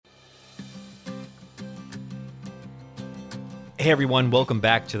Hey everyone, welcome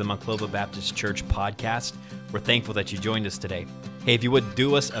back to the Monclova Baptist Church podcast. We're thankful that you joined us today. Hey, if you would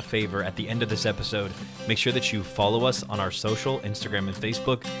do us a favor at the end of this episode, make sure that you follow us on our social, Instagram and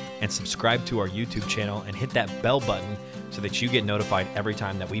Facebook, and subscribe to our YouTube channel and hit that bell button so that you get notified every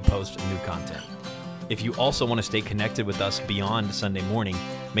time that we post new content. If you also want to stay connected with us beyond Sunday morning,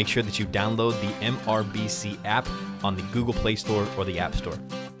 make sure that you download the MRBC app on the Google Play Store or the App Store.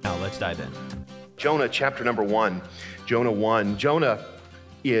 Now let's dive in. Jonah chapter number 1, Jonah 1. Jonah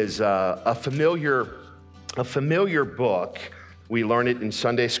is a familiar book. We learn it in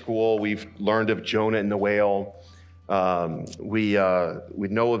Sunday school. We've learned of Jonah and the whale. We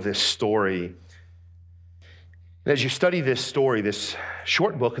know of this story. And as you study this story, this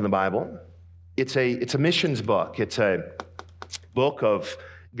short book in the Bible, it's a missions book. It's a book of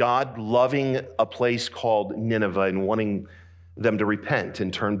God loving a place called Nineveh and wanting them to repent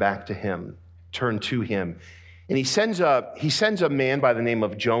and turn back to Him. Turn to Him. And he sends a man by the name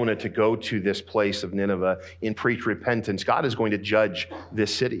of Jonah to go to this place of Nineveh and preach repentance. God is going to judge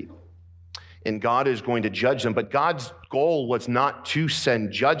this city. And God is going to judge them. But God's goal was not to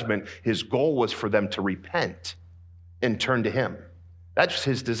send judgment. His goal was for them to repent and turn to Him. That's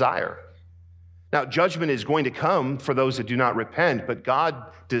His desire. Now, judgment is going to come for those that do not repent, but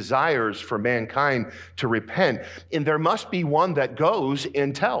God desires for mankind to repent. And there must be one that goes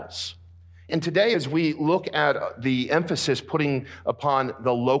and tells. And today, as we look at the emphasis putting upon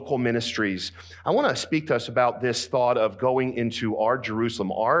the local ministries, I want to speak to us about this thought of going into our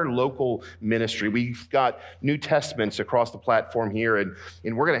Jerusalem, our local ministry. We've got New Testaments across the platform here, and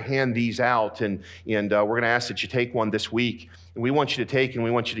we're going to hand these out, and we're going to ask that you take one this week. And we want you to take and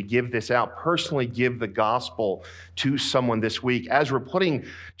we want you to give this out. Personally give the gospel to someone this week. As we're putting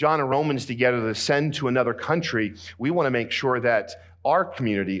John and Romans together to send to another country, we want to make sure that our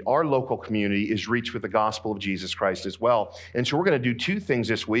community, our local community, is reached with the gospel of Jesus Christ as well. And so we're going to do two things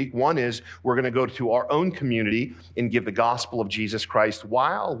this week. One is we're going to go to our own community and give the gospel of Jesus Christ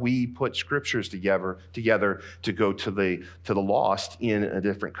while we put scriptures together to go to the lost in a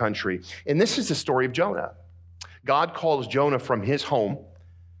different country. And this is the story of Jonah. God calls Jonah from his home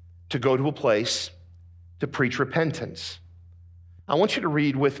to go to a place to preach repentance. I want you to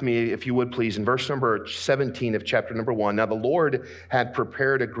read with me, if you would please, in verse number 17 of chapter number 1. Now the Lord had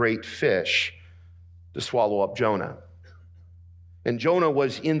prepared a great fish to swallow up Jonah. And Jonah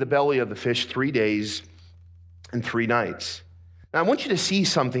was in the belly of the fish 3 days and 3 nights. Now I want you to see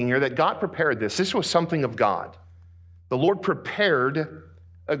something here, that God prepared this. This was something of God. The Lord prepared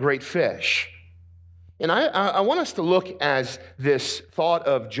a great fish. And I want us to look at this thought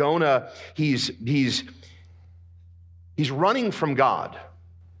of Jonah. He's running from God.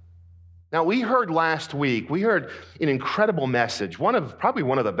 Now, we heard last week, an incredible message, probably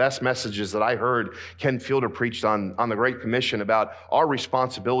one of the best messages that I heard Ken Fielder preached on the Great Commission about our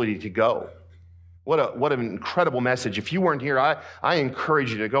responsibility to go. What an incredible message. If you weren't here, I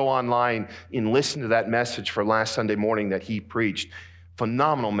encourage you to go online and listen to that message for last Sunday morning that he preached.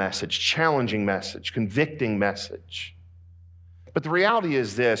 Phenomenal message, challenging message, convicting message. But the reality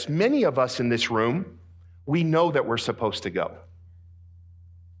is this: many of us in this room, we know that we're supposed to go.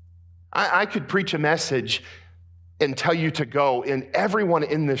 I could preach a message and tell you to go, and everyone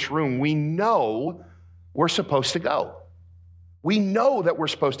in this room, we know we're supposed to go. We know that we're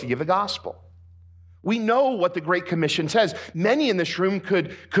supposed to give the gospel. We know what the Great Commission says. Many in this room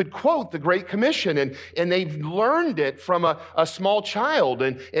could quote the Great Commission, and they've learned it from a small child.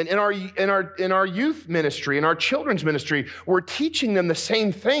 And in our youth ministry, in our children's ministry, we're teaching them the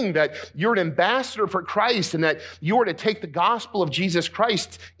same thing, that you're an ambassador for Christ and that you are to take the gospel of Jesus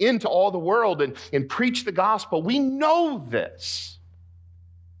Christ into all the world and preach the gospel. We know this.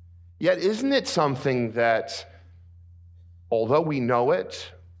 Yet isn't it something that, although we know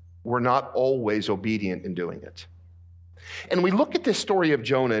it, we're not always obedient in doing it? And we look at this story of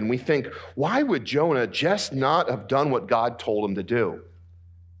Jonah and we think, why would Jonah just not have done what God told him to do?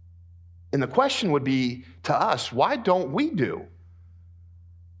 And the question would be to us, why don't we do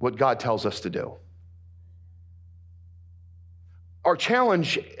what God tells us to do? Our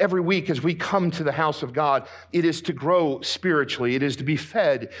challenge every week as we come to the house of God, it is to grow spiritually. It is to be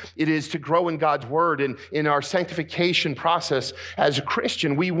fed. It is to grow in God's word and in our sanctification process. As a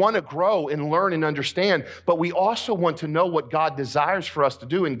Christian, we want to grow and learn and understand, but we also want to know what God desires for us to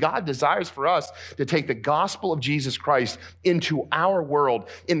do. And God desires for us to take the gospel of Jesus Christ into our world.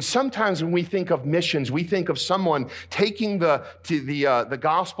 And sometimes when we think of missions, we think of someone taking the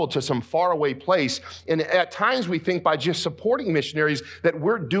gospel to some faraway place. And at times we think by just supporting missions, that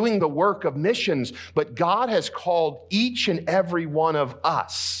we're doing the work of missions, but God has called each and every one of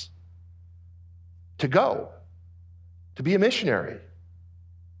us to go. to be a missionary.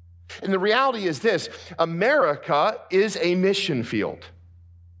 And the reality is this: America is a mission field.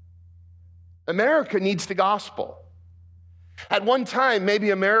 America needs the gospel. At one time,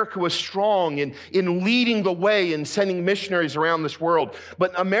 maybe America was strong in leading the way and sending missionaries around this world.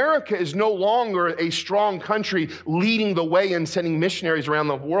 But America is no longer a strong country leading the way and sending missionaries around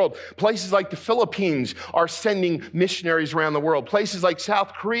the world. Places like the Philippines are sending missionaries around the world. Places like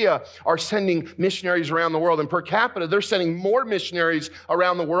South Korea are sending missionaries around the world. And per capita, they're sending more missionaries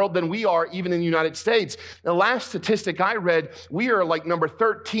around the world than we are, even in the United States. The last statistic I read, we are like number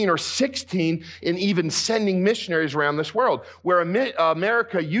 13 or 16 in even sending missionaries around this world. Where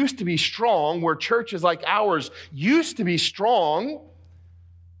America used to be strong, where churches like ours used to be strong,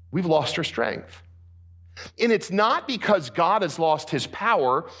 we've lost our strength. And it's not because God has lost his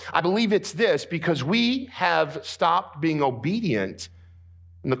power. I believe it's this: because we have stopped being obedient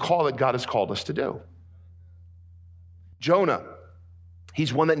in the call that God has called us to do. Jonah,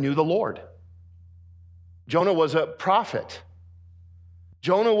 he's one that knew the Lord. Jonah was a prophet.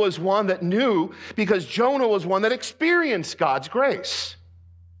 Jonah was one that knew, because Jonah was one that experienced God's grace.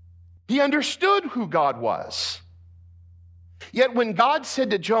 He understood who God was. Yet when God said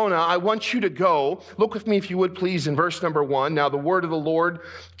to Jonah, I want you to go, look with me if you would please in verse number 1. Now the word of the Lord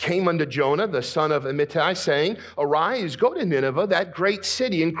came unto Jonah, the son of Amittai, saying, Arise, go to Nineveh, that great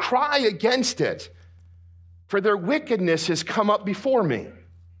city, and cry against it, for their wickedness has come up before me.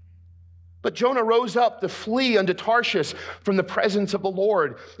 But Jonah rose up to flee unto Tarshish from the presence of the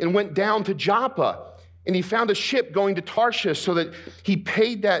Lord, and went down to Joppa. And he found a ship going to Tarshish, so that he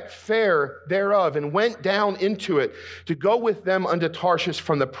paid that fare thereof, and went down into it to go with them unto Tarshish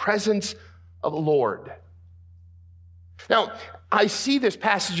from the presence of the Lord. Now, I see this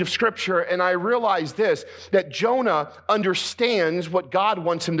passage of Scripture, and I realize this, that Jonah understands what God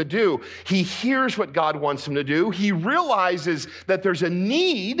wants him to do. He hears what God wants him to do. He realizes that there's a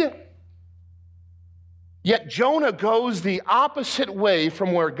need. Yet Jonah goes the opposite way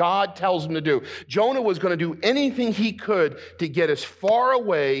from where God tells him to do. Jonah was going to do anything he could to get as far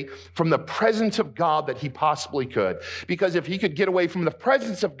away from the presence of God that he possibly could. Because if he could get away from the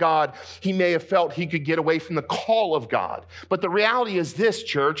presence of God, he may have felt he could get away from the call of God. But the reality is this,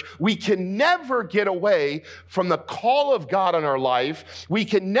 church: we can never get away from the call of God in our life. We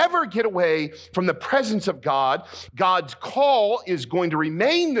can never get away from the presence of God. God's call is going to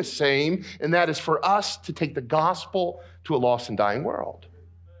remain the same, and that is for us to take the gospel to a lost and dying world.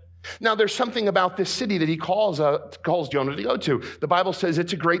 Now, there's something about this city that he calls Jonah to go to. The Bible says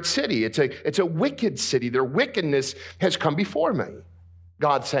it's a great city. It's a wicked city. Their wickedness has come before me.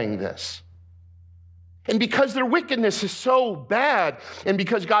 God's saying this. And because their wickedness is so bad, and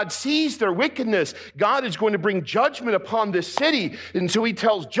because God sees their wickedness, God is going to bring judgment upon this city. And so he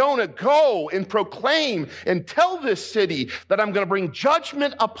tells Jonah, go and proclaim and tell this city that I'm going to bring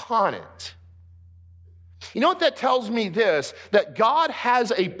judgment upon it. You know what that tells me? This, that God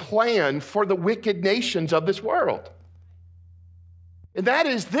has a plan for the wicked nations of this world. And that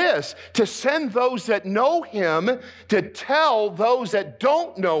is this: to send those that know him to tell those that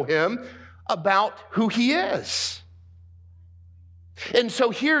don't know him about who he is. And so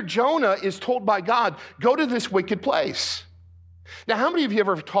here Jonah is told by God, go to this wicked place. Now, how many of you have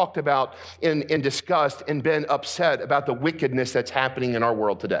ever talked about and discussed and been upset about the wickedness that's happening in our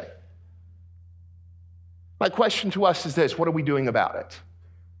world today? My question to us is this: what are we doing about it?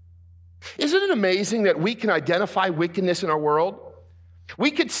 Isn't it amazing that we can identify wickedness in our world?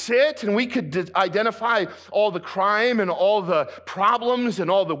 We could sit and we could identify all the crime and all the problems and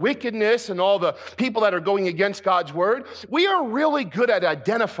all the wickedness and all the people that are going against God's word. We are really good at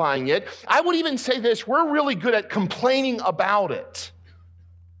identifying it. I would even say this: we're really good at complaining about it.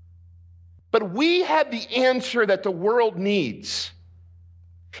 But we have the answer that the world needs.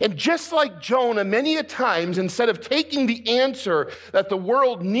 And just like Jonah, many a times, instead of taking the answer that the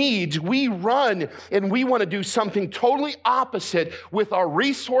world needs, we run and we want to do something totally opposite with our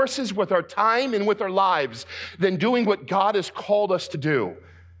resources, with our time, and with our lives than doing what God has called us to do.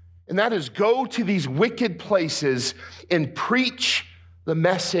 And that is go to these wicked places and preach the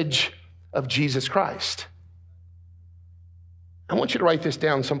message of Jesus Christ. I want you to write this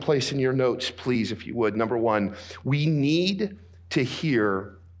down someplace in your notes, please, if you would. Number one, we need to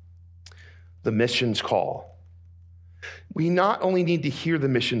hear the missions call. We not only need to hear the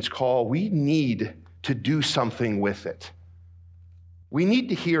missions call, we need to do something with it. We need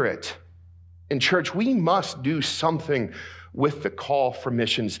to hear it. In church, we must do something with the call for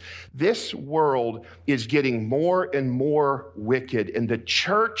missions. This world is getting more and more wicked, and the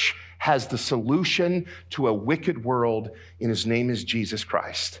church has the solution to a wicked world, and his name is Jesus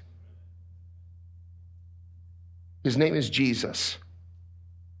Christ. His name is Jesus.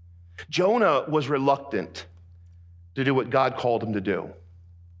 Jonah was reluctant to do what God called him to do.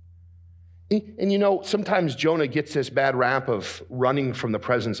 And you know, sometimes Jonah gets this bad rap of running from the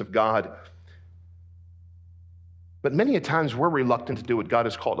presence of God. But many a times we're reluctant to do what God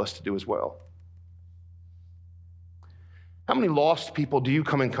has called us to do as well. How many lost people do you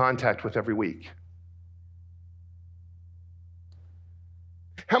come in contact with every week?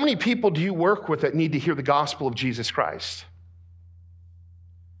 How many people do you work with that need to hear the gospel of Jesus Christ?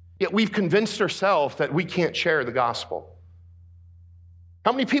 Yet we've convinced ourselves that we can't share the gospel.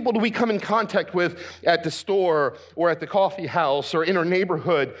 How many people do we come in contact with at the store or at the coffee house or in our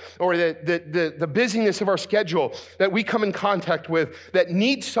neighborhood or the busyness of our schedule that we come in contact with that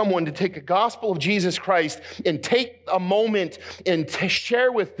need someone to take the gospel of Jesus Christ and take a moment and to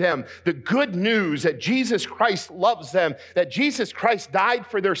share with them the good news that Jesus Christ loves them, that Jesus Christ died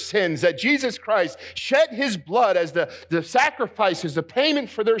for their sins, that Jesus Christ shed his blood as the sacrifice, as the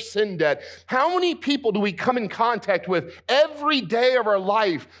payment for their sin debt? How many people do we come in contact with every day of our life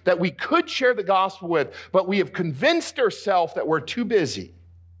that we could share the gospel with, but we have convinced ourselves that we're too busy?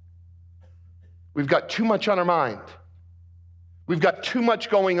 We've got too much on our mind. We've got too much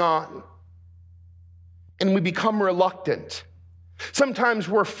going on. And we become reluctant. Sometimes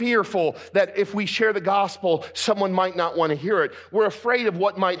we're fearful that if we share the gospel, someone might not want to hear it. We're afraid of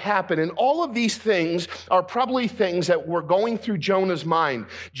what might happen. And all of these things are probably things that were going through Jonah's mind.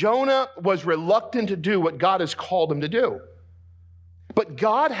 Jonah was reluctant to do what God has called him to do. But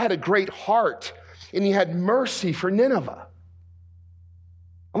God had a great heart, and he had mercy for Nineveh.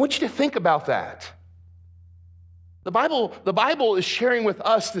 I want you to think about that. The Bible is sharing with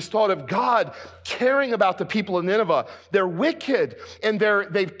us this thought of God caring about the people of Nineveh. They're wicked, and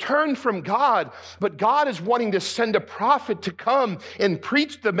they've turned from God, but God is wanting to send a prophet to come and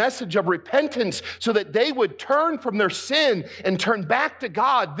preach the message of repentance so that they would turn from their sin and turn back to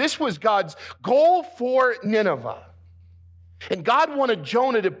God. This was God's goal for Nineveh. And God wanted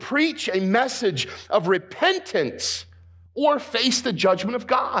Jonah to preach a message of repentance or face the judgment of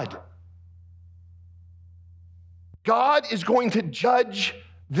God. God is going to judge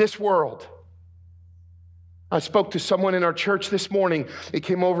this world. I spoke to someone in our church this morning. They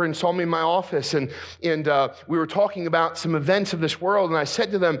came over and saw me in my office, and we were talking about some events of this world, and I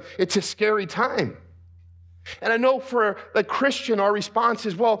said to them, it's a scary time. And I know for the Christian, our response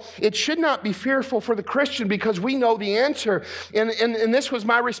is, well, it should not be fearful for the Christian because we know the answer. And this was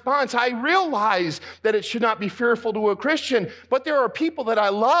my response. I realize that it should not be fearful to a Christian, but there are people that I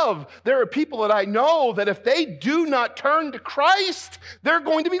love. There are people that I know that if they do not turn to Christ, they're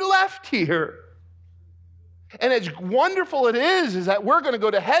going to be left here. And as wonderful it is that we're going to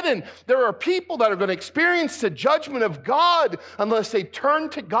go to heaven, there are people that are going to experience the judgment of God unless they turn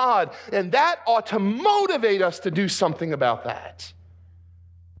to God. And that ought to motivate us to do something about that.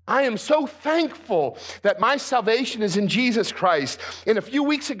 I am so thankful that my salvation is in Jesus Christ. And a few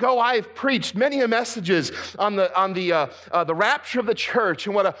weeks ago, I have preached many messages on the rapture of the church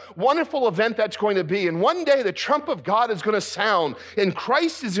and what a wonderful event that's going to be. And one day, the trump of God is going to sound, and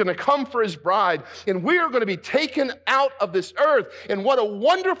Christ is going to come for his bride, and we are going to be taken out of this earth. And what a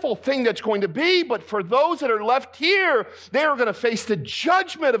wonderful thing that's going to be. But for those that are left here, they are going to face the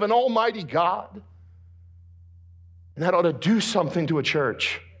judgment of an almighty God. And that ought to do something to a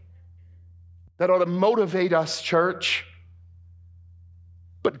church. That ought to motivate us, church.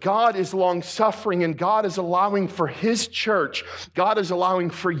 But God is long-suffering, and God is allowing for his church. God is allowing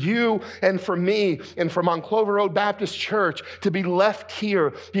for you and for me and for Monclova Road Baptist Church to be left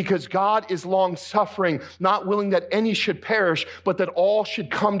here because God is long-suffering, not willing that any should perish, but that all should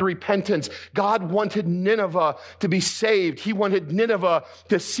come to repentance. God wanted Nineveh to be saved. He wanted Nineveh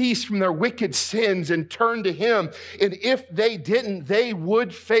to cease from their wicked sins and turn to him. And if they didn't, they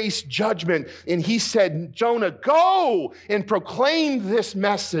would face judgment. And he said, Jonah, go and proclaim this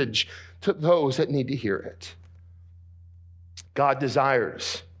message to those that need to hear it. God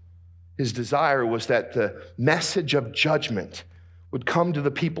desires. His desire was that the message of judgment would come to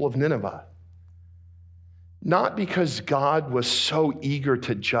the people of Nineveh. Not because God was so eager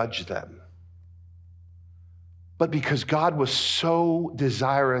to judge them, but because God was so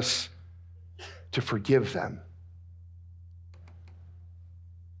desirous to forgive them.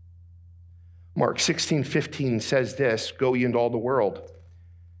 Mark 16:15 says this, go ye into all the world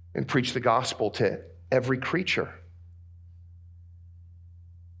and preach the gospel to every creature.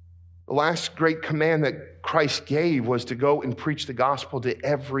 The last great command that Christ gave was to go and preach the gospel to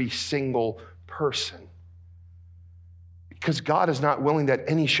every single person. Because God is not willing that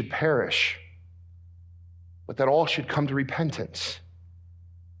any should perish, but that all should come to repentance.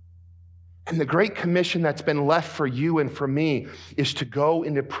 And the great commission that's been left for you and for me is to go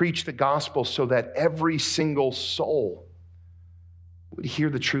and to preach the gospel so that every single soul would hear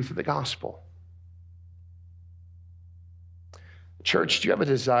the truth of the gospel. Church, do you have a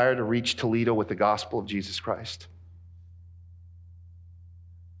desire to reach Toledo with the gospel of Jesus Christ?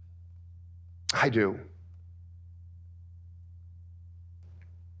 I do.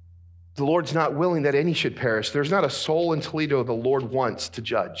 The Lord's not willing that any should perish. There's not a soul in Toledo the Lord wants to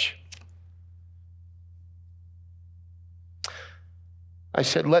judge. I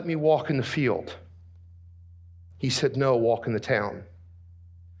said, let me walk in the field. He said, no, walk in the town.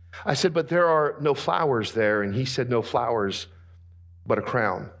 I said, but there are no flowers there. And he said, no flowers, but a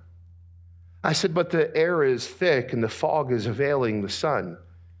crown. I said, but the air is thick and the fog is veiling the sun.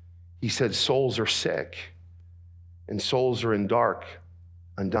 He said, souls are sick and souls are in dark,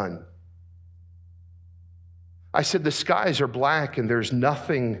 undone. I said, the skies are black and there's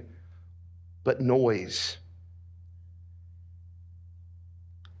nothing but noise.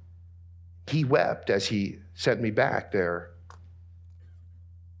 He wept as he sent me back there.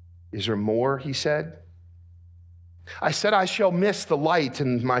 Is there more, he said? I said, I shall miss the light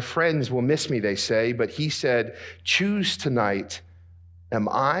and my friends will miss me, they say. But he said, choose tonight, am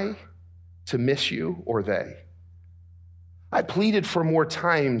I to miss you or they? I pleaded for more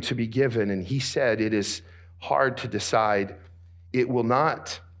time to be given, and he said, it is hard to decide. It will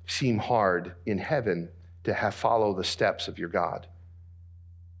not seem hard in heaven to have follow the steps of your God.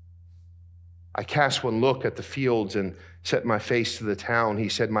 I cast one look at the fields and set my face to the town. He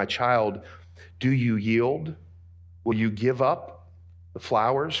said, my child, do you yield? Will you give up the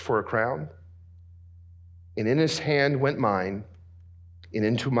flowers for a crown? And in his hand went mine, and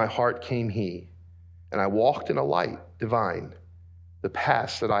into my heart came he. And I walked in a light divine, the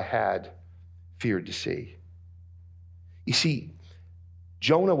paths that I had feared to see. You see,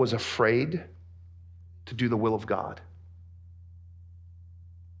 Jonah was afraid to do the will of God.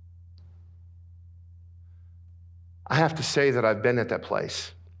 I have to say that I've been at that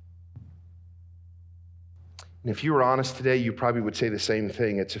place. And if you were honest today, you probably would say the same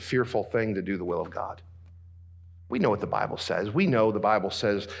thing. It's a fearful thing to do the will of God. We know what the Bible says. We know the Bible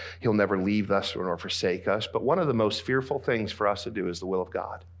says he'll never leave us nor forsake us. But one of the most fearful things for us to do is the will of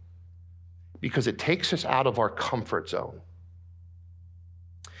God, because it takes us out of our comfort zone.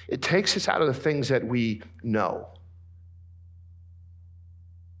 It takes us out of the things that we know.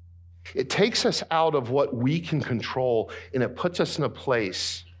 It takes us out of what we can control, and it puts us in a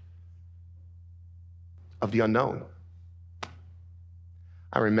place of the unknown.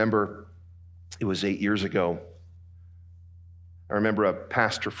 I remember it was 8 years ago. I remember a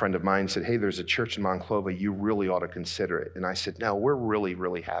pastor friend of mine said, hey, there's a church in Monclova, you really ought to consider it. And I said, no, we're really,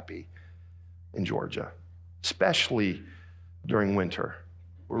 really happy in Georgia, especially during winter.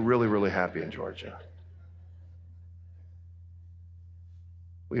 We're really, really happy in Georgia.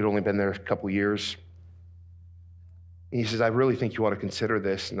 We had only been there a couple years. And he says, I really think you ought to consider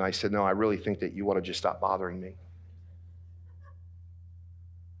this. And I said, no, I really think that you ought to just stop bothering me.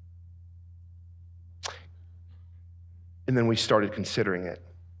 And then we started considering it.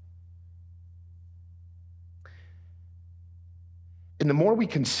 And the more we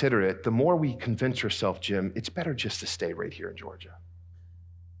consider it, the more we convince ourselves, Jim, it's better just to stay right here in Georgia.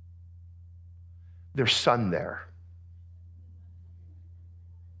 There's sun there.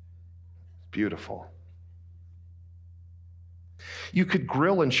 Beautiful. You could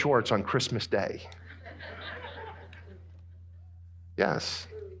grill in shorts on Christmas Day. Yes.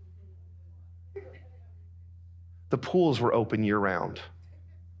 The pools were open year-round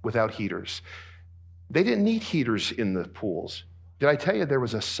without heaters. They didn't need heaters in the pools. Did I tell you there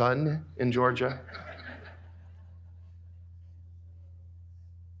was a sun in Georgia?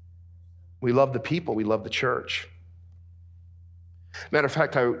 We love the people. We love the church. Matter of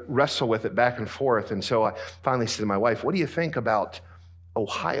fact, I wrestle with it back and forth. And so I finally said to my wife, what do you think about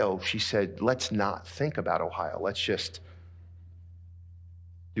Ohio? She said, let's not think about Ohio. Let's just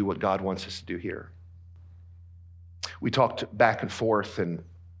do what God wants us to do here. We talked back and forth, and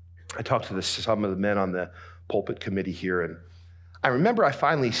I talked to some of the men on the pulpit committee here. And I remember I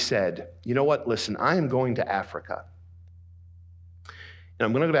finally said, you know what? Listen, I am going to Africa. And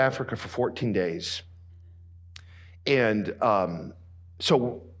I'm going to go to Africa for 14 days. And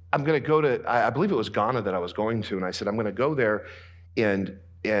so I'm going to go to, I believe it was Ghana that I was going to. And I said, I'm going to go there and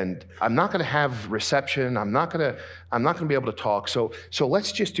I'm not going to have reception. I'm not going to be able to talk. So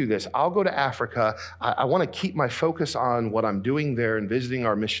let's just do this. I'll go to Africa. I want to keep my focus on what I'm doing there and visiting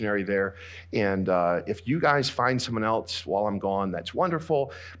our missionary there. And if you guys find someone else while I'm gone, that's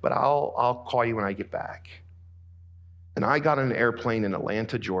wonderful. But I'll call you when I get back. And I got on an airplane in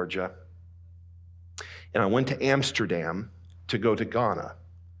Atlanta, Georgia. And I went to Amsterdam to go to Ghana.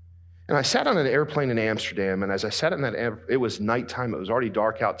 And I sat on an airplane in Amsterdam, and as I sat in that, it was nighttime. It was already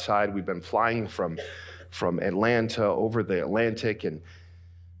dark outside. We'd been flying from Atlanta over the Atlantic, and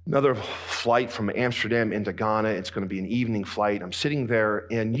another flight from Amsterdam into Ghana. It's going to be an evening flight. I'm sitting there,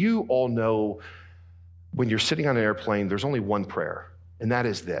 and you all know when you're sitting on an airplane, there's only one prayer, and that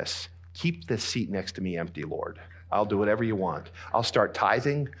is this: keep the seat next to me empty, Lord. I'll do whatever you want. I'll start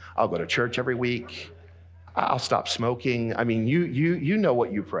tithing. I'll go to church every week. I'll stop smoking. I mean, you know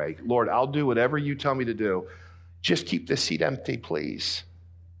what you pray. Lord, I'll do whatever you tell me to do. Just keep this seat empty, please.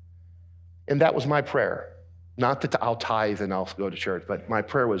 And that was my prayer. Not that I'll tithe and I'll go to church, but my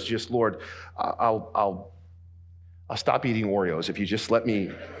prayer was just, Lord, I'll stop eating Oreos if you just let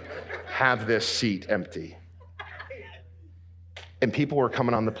me have this seat empty. And people were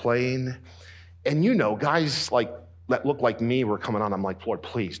coming on the plane, and guys like that look like me were coming on. I'm like, Lord,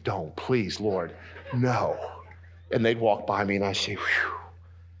 please don't, please, Lord, no. And they'd walk by me, and I say, whew.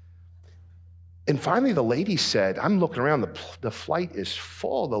 And finally, the lady said, I'm looking around, the flight is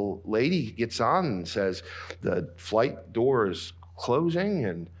full. The lady gets on and says, the flight door is closing.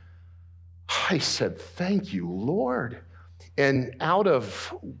 And I said, thank you, Lord. And out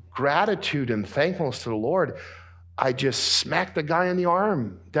of gratitude and thankfulness to the Lord, I just smacked the guy in the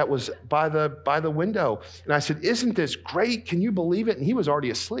arm that was by the window. And I said, isn't this great? Can you believe it? And he was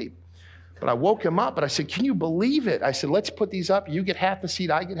already asleep. But I woke him up, and I said, can you believe it? I said, let's put these up. You get half the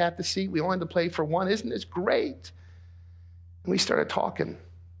seat, I get half the seat. We only had to pay for one. Isn't this great? And we started talking.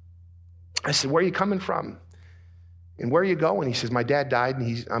 I said, where are you coming from? And where are you going? He says, my dad died,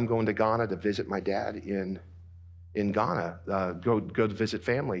 and I'm going to Ghana to visit my dad in Ghana, go to visit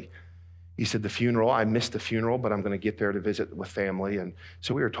family. He said, the funeral, I missed the funeral, but I'm going to get there to visit with family. And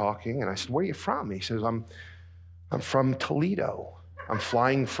so we were talking, and I said, where are you from? He says, I'm from Toledo. I'm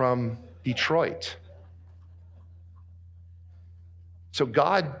flying from Detroit. So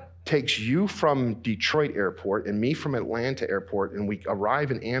God takes you from Detroit airport and me from Atlanta airport, and we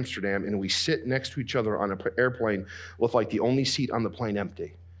arrive in Amsterdam, and we sit next to each other on an airplane with like the only seat on the plane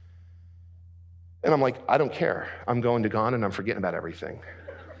empty. And I'm like, I don't care. I'm going to Ghana, and I'm forgetting about everything.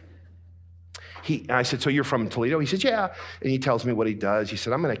 And I said, so you're from Toledo? He says, yeah. And he tells me what he does. He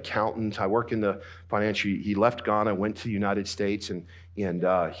said, I'm an accountant. I work in the financial. He left Ghana, went to the United States, and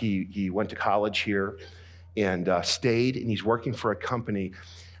he went to college here and stayed, and he's working for a company.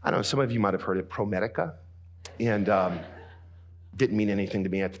 I don't know, some of you might have heard it, ProMedica, and didn't mean anything to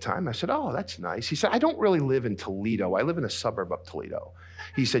me at the time. I said, oh, that's nice. He said, I don't really live in Toledo. I live in a suburb of Toledo.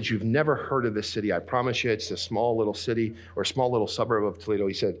 He said, you've never heard of this city. I promise you, it's a small little city or a small little suburb of Toledo.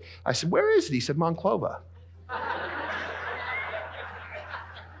 I said, where is it? He said, Monclova.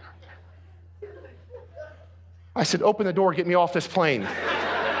 I said, open the door, get me off this plane.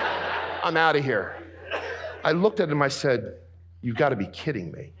 I'm out of here. I looked at him, I said, you've got to be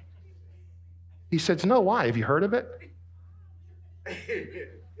kidding me. He said, no, why? Have you heard of it?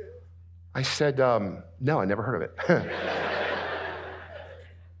 I said, no, I never heard of it.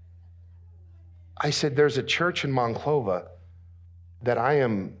 I said, there's a church in Monclova that I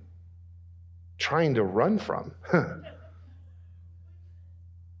am trying to run from. And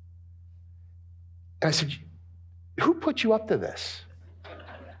I said, who put you up to this?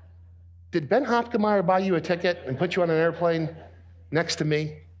 Did Ben Hopkemeyer buy you a ticket and put you on an airplane next to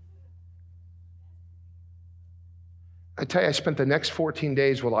me? I tell you, I spent the next 14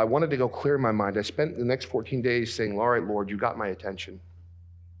 days, I wanted to go clear my mind. I spent the next 14 days saying, all right, Lord, you got my attention.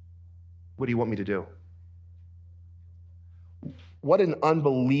 What do you want me to do? What an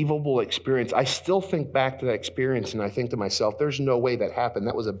unbelievable experience. I still think back to that experience and I think to myself, there's no way that happened.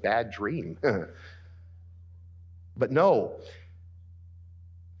 That was a bad dream. But no.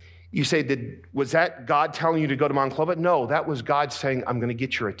 You say, was that God telling you to go to Monclova? No, that was God saying, I'm going to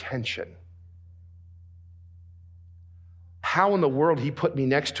get your attention. How in the world he put me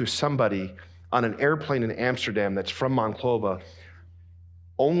next to somebody on an airplane in Amsterdam that's from Monclova,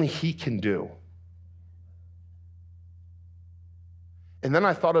 only he can do. And then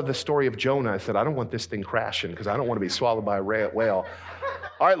I thought of the story of Jonah. I said, I don't want this thing crashing because I don't want to be swallowed by a whale.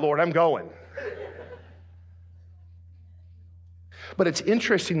 All right, Lord, I'm going. But it's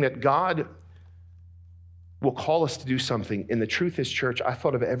interesting that God will call us to do something. And the truth is, church, I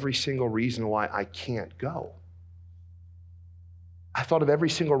thought of every single reason why I can't go. I thought of every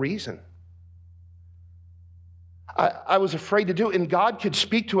single reason. I was afraid to do it. And God could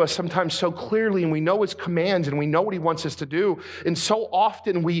speak to us sometimes so clearly, and we know his commands, and we know what he wants us to do. And so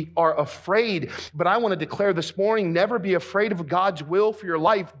often we are afraid. But I want to declare this morning, never be afraid of God's will for your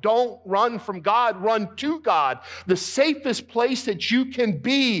life. Don't run from God, run to God. The safest place that you can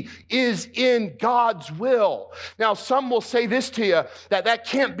be is in God's will. Now, some will say this to you, that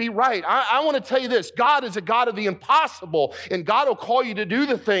can't be right. I want to tell you this, God is a God of the impossible, and God will call you to do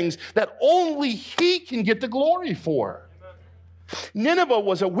the things that only he can get the glory for. Nineveh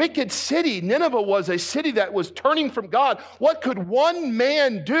was a wicked city. Nineveh was a city that was turning from God. What could one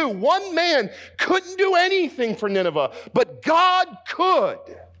man do? One man couldn't do anything for Nineveh, but God could.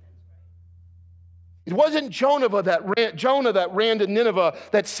 It wasn't Jonah that ran to Nineveh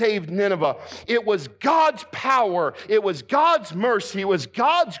that saved Nineveh. It was God's power. It was God's mercy. It was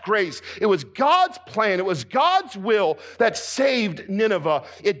God's grace. It was God's plan. It was God's will that saved Nineveh.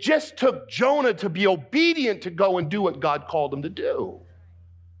 It just took Jonah to be obedient to go and do what God called him to do.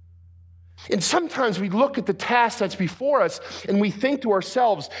 And sometimes we look at the task that's before us and we think to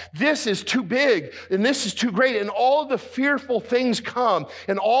ourselves, this is too big and this is too great, and all of the fearful things come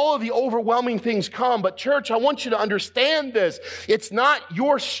and all of the overwhelming things come. But church, I want you to understand this. It's not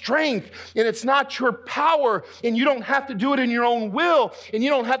your strength and it's not your power, and you don't have to do it in your own will and you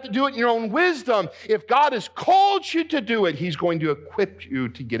don't have to do it in your own wisdom. If God has called you to do it, he's going to equip you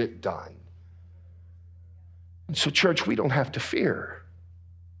to get it done. And so church, we don't have to fear.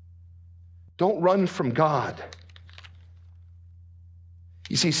 Don't run from God.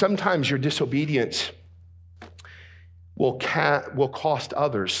 You see, sometimes your disobedience will cost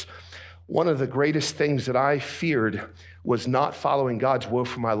others. One of the greatest things that I feared was not following God's will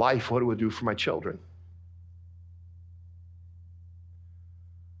for my life, what it would do for my children.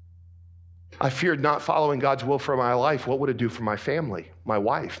 I feared not following God's will for my life, what would it do for my family, my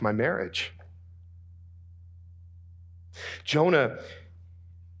wife, my marriage? Jonah,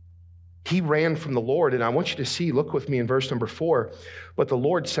 he ran from the Lord, and I want you to see, look with me in verse number 4. But the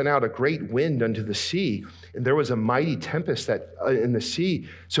Lord sent out a great wind unto the sea, and there was a mighty tempest in the sea,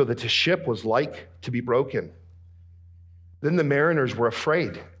 so that the ship was like to be broken. Then the mariners were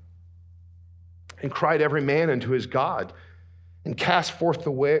afraid, and cried every man unto his God, and cast forth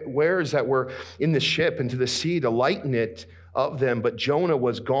the wares that were in the ship into the sea to lighten it of them. But Jonah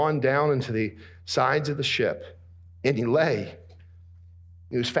was gone down into the sides of the ship, and he lay.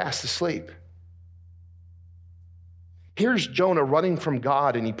 He was fast asleep. Here's Jonah running from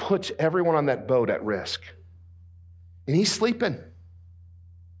God, and he puts everyone on that boat at risk. And he's sleeping.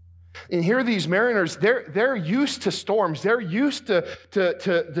 And here are these mariners, they're used to storms. They're used to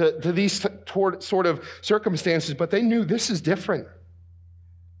these sort of circumstances, but they knew this is different.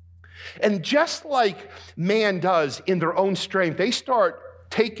 And just like man does in their own strength, they start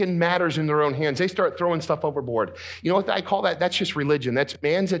taking matters in their own hands. They start throwing stuff overboard. You know what I call that? That's just religion. That's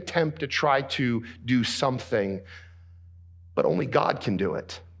man's attempt to try to do something, but only God can do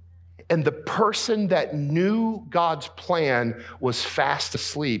it. And the person that knew God's plan was fast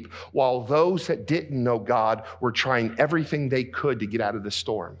asleep, while those that didn't know God were trying everything they could to get out of the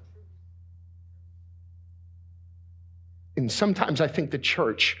storm. And sometimes I think the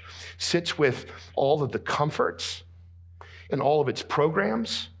church sits with all of the comforts and all of its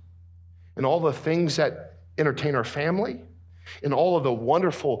programs, and all the things that entertain our family, and all of the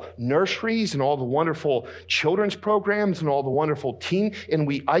wonderful nurseries, and all the wonderful children's programs, and all the wonderful teen, and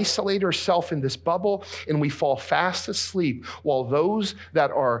we isolate ourselves in this bubble, and we fall fast asleep, while those that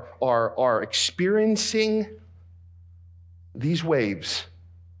are experiencing these waves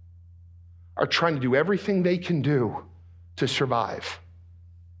are trying to do everything they can do to survive.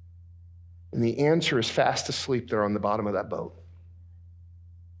 And the answer is fast asleep there on the bottom of that boat.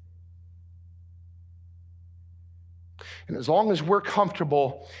 And as long as we're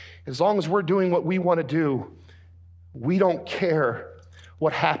comfortable, as long as we're doing what we want to do, we don't care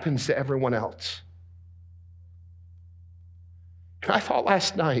what happens to everyone else. And I thought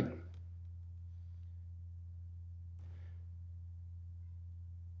last night,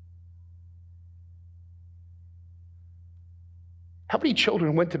 how many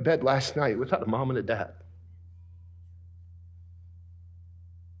children went to bed last night without a mom and a dad?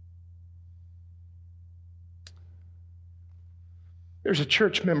 There's a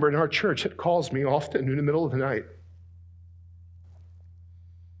church member in our church that calls me often in the middle of the night.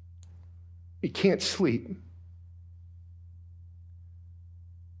 He can't sleep.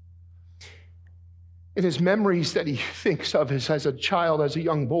 And his memories that he thinks of is as a child, as a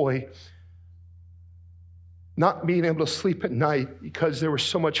young boy, not being able to sleep at night because there was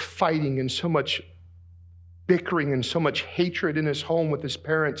so much fighting and so much bickering and so much hatred in his home with his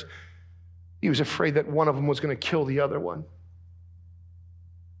parents. He was afraid that one of them was going to kill the other one.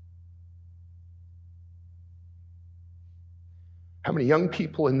 How many young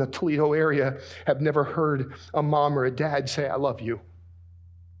people in the Toledo area have never heard a mom or a dad say, I love you?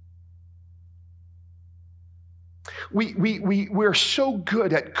 We're so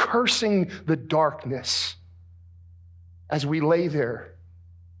good at cursing the darkness as we lay there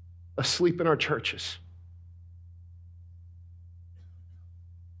asleep in our churches.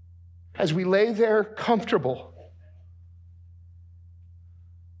 As we lay there comfortable.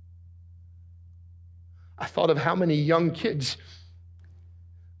 I thought of how many young kids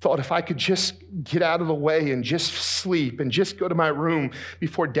thought if I could just get out of the way and just sleep and just go to my room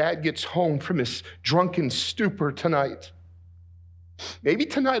before Dad gets home from his drunken stupor tonight. Maybe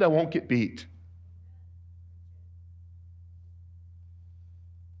tonight I won't get beat.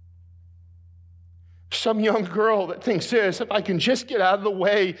 Some young girl that thinks this, if I can just get out of the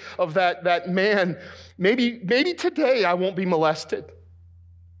way of that man, maybe today I won't be molested.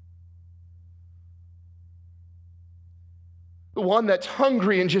 The one that's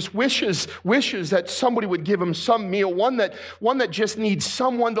hungry and just wishes that somebody would give him some meal. One that just needs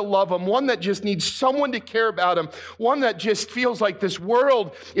someone to love him. One that just needs someone to care about him. One that just feels like this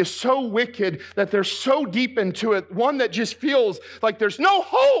world is so wicked that they're so deep into it. One that just feels like there's no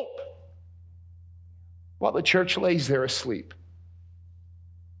hope while the church lays there asleep.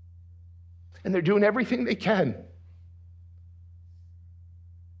 And they're doing everything they can.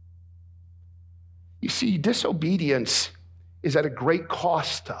 You see, disobedience is at a great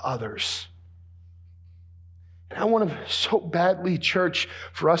cost to others. And I want to so badly, church,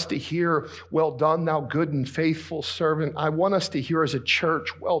 for us to hear, well done, thou good and faithful servant. I want us to hear as a church,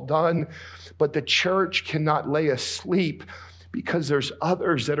 well done, but the church cannot lay asleep because there's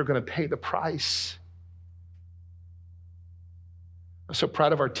others that are going to pay the price. I'm so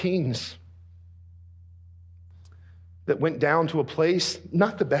proud of our teens that went down to a place,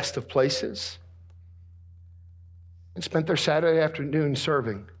 not the best of places, and spent their Saturday afternoon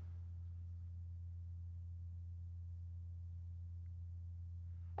serving.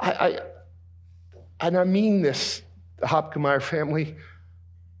 And I mean this, the Hopkemeyer family.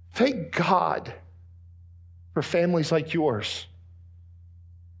 Thank God for families like yours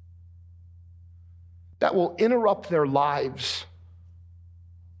that will interrupt their lives,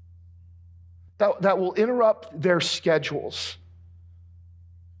 that will interrupt their schedules,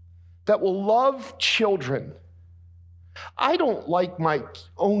 that will love children. I don't like my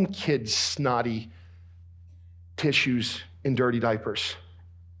own kids' snotty tissues in dirty diapers.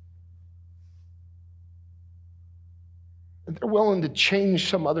 And they're willing to change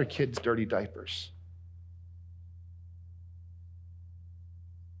some other kid's dirty diapers.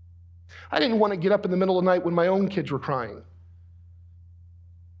 I didn't want to get up in the middle of the night when my own kids were crying.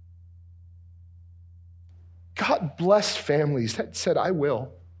 God bless families that said, I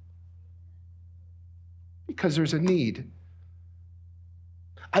will. Because there's a need.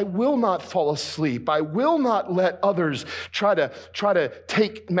 I will not fall asleep. I will not let others try to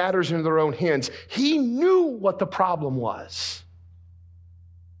take matters into their own hands. He knew what the problem was.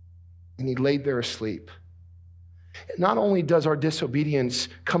 And he laid there asleep. Not only does our disobedience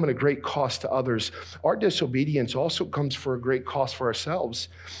come at a great cost to others, our disobedience also comes for a great cost for ourselves.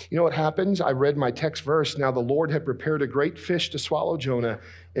 You know what happens? I read my text verse. Now the Lord had prepared a great fish to swallow Jonah,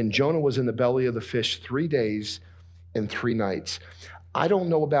 and Jonah was in the belly of the fish 3 days and 3 nights. I don't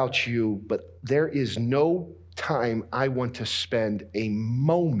know about you, but there is no time I want to spend a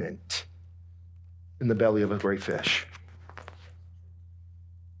moment in the belly of a great fish.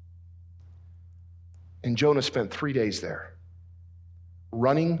 And Jonah spent 3 days there,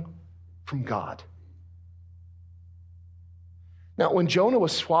 running from God. Now, when Jonah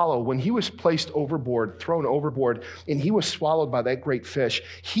was swallowed, when he was placed overboard, thrown overboard, and he was swallowed by that great fish,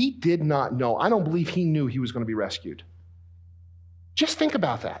 he did not know. I don't believe he knew he was going to be rescued. Just think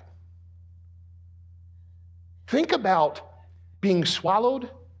about that. Think about being swallowed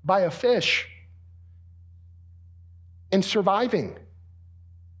by a fish and surviving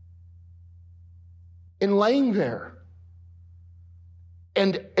and laying there.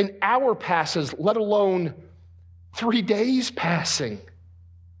 And an hour passes, let alone 3 days passing.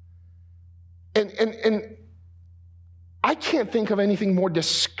 And I can't think of anything more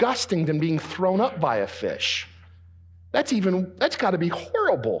disgusting than being thrown up by a fish. That's got to be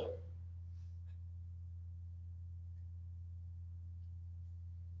horrible.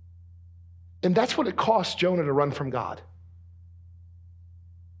 And that's what it cost Jonah to run from God.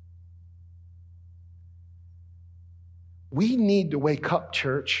 We need to wake up,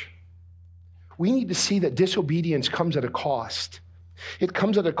 church. We need to see that disobedience comes at a cost. It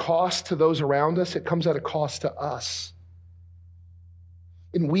comes at a cost to those around us. It comes at a cost to us.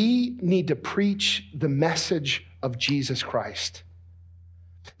 And we need to preach the message of Jesus Christ.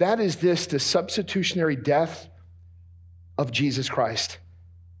 That is the substitutionary death of Jesus Christ.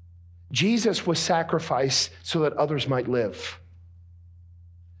 Jesus was sacrificed so that others might live.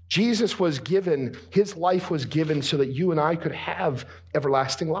 Jesus was given, his life was given so that you and I could have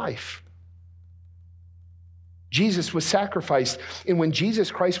everlasting life. Jesus was sacrificed, and when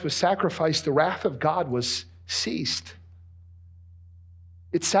Jesus Christ was sacrificed, the wrath of God was ceased.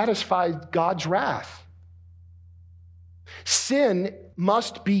 It satisfied God's wrath. Sin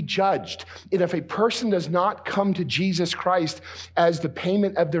must be judged. And if a person does not come to Jesus Christ as the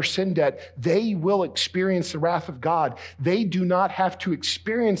payment of their sin debt, they will experience the wrath of God. They do not have to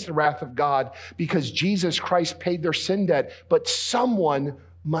experience the wrath of God because Jesus Christ paid their sin debt, but someone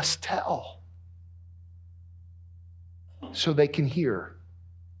must tell so they can hear,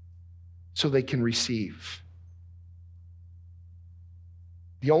 so they can receive.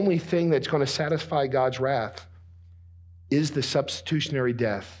 The only thing that's going to satisfy God's wrath is the substitutionary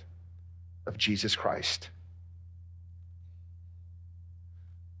death of Jesus Christ.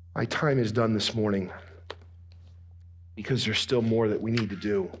 My time is done this morning because there's still more that we need to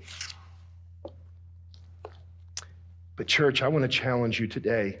do. But church, I want to challenge you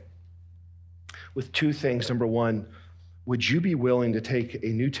today with two things. Number one, would you be willing to take a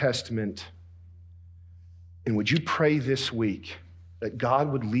New Testament and would you pray this week that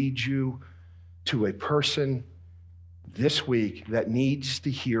God would lead you to a person this week that needs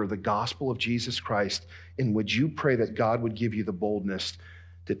to hear the gospel of Jesus Christ? And would you pray that God would give you the boldness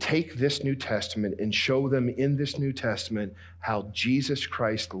to take this New Testament and show them in this New Testament how Jesus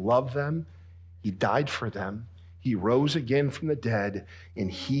Christ loved them, he died for them, he rose again from the dead, and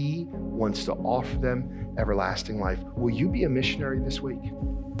he wants to offer them everlasting life. Will you be a missionary this week?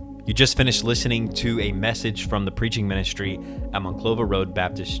 You just finished listening to a message from the preaching ministry at Monclova Road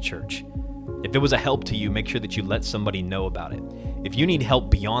Baptist Church. If it was a help to you, make sure that you let somebody know about it. If you need help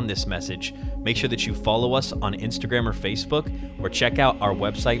beyond this message, make sure that you follow us on Instagram or Facebook, or check out our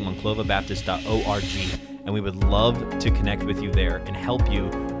website, monclovabaptist.org, and we would love to connect with you there and help you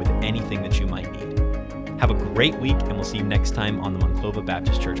with anything that you might need. Have a great week, and we'll see you next time on the Monclova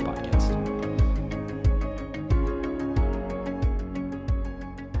Baptist Church podcast.